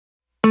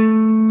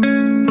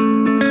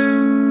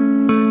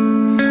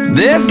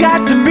There's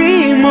got to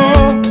be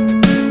more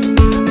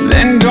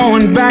than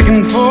going back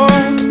and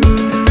forth,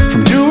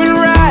 from doing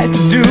right to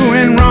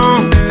doing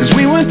wrong, 'cause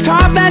we were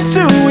taught that's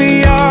who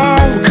we are.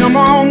 Well, come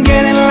on,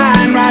 get in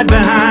line right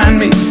behind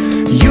me,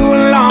 you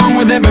along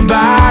with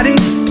everybody,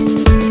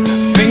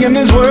 thinking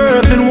there's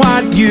worth in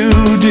what you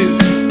do.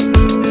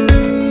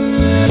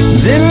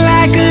 Then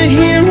like a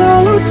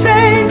hero who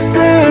takes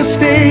the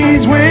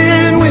stage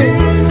when we're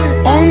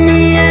on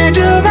the edge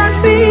of our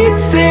seat,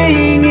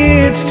 saying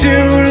it's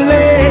too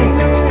late.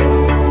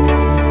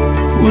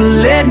 Well,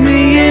 let me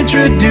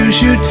introduce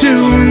you to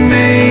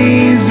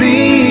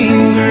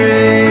Amazing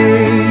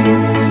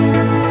Grace.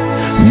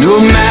 No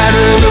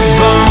matter the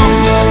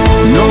bumps,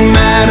 no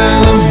matter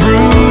the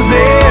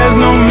bruises,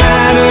 no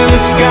matter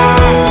the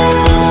scars,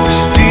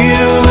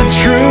 still the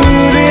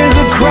truth is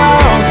the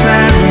cross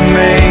has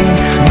made,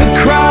 the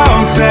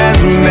cross has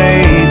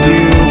made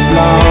you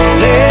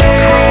flawless.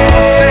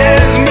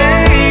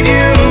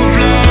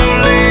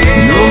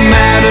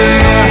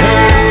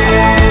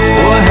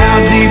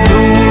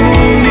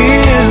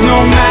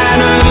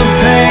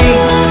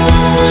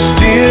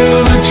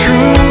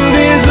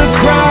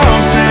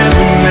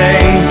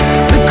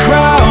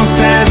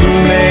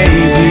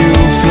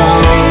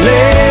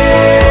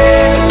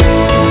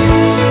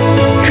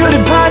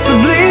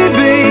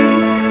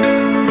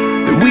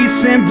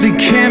 Simply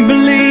can't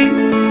believe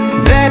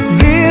that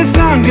this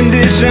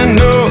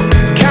unconditional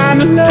kind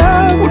of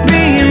love would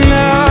be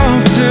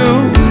enough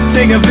to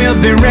take a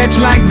filthy wretch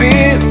like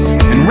this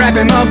and wrap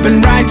him up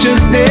in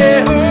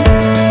righteousness.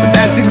 But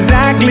that's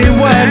exactly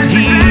what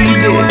he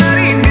did.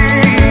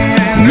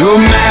 No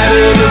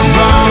matter the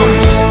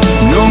bumps,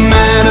 no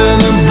matter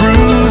the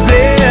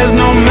bruises,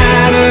 no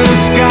matter the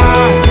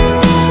scars,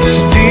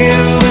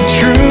 still the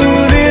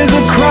truth is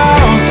the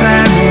cross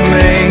has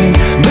made,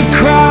 the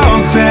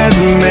cross has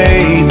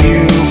made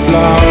you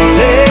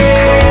flawless.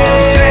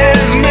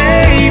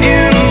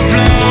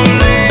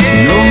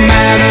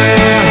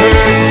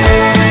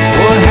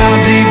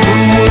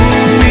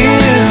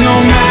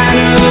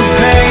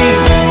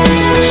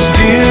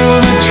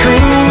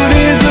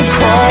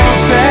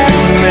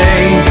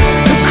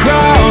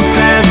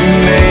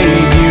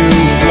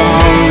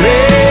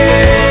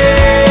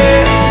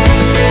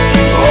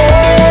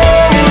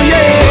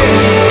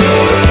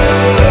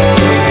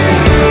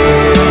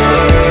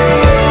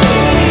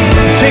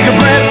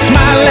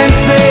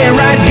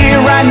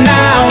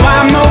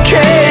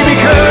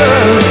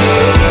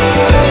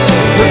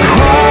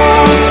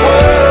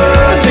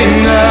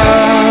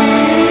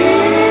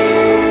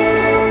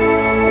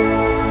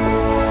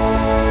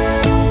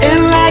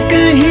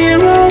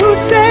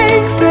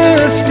 Takes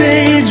the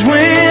stage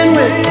when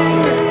we're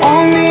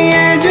on the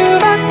edge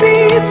of our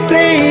seat,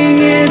 saying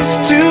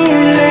it's too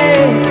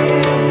late.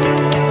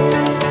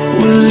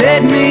 Well,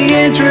 let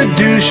me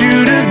introduce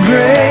you to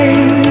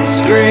Grace,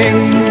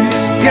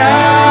 Grace,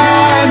 God.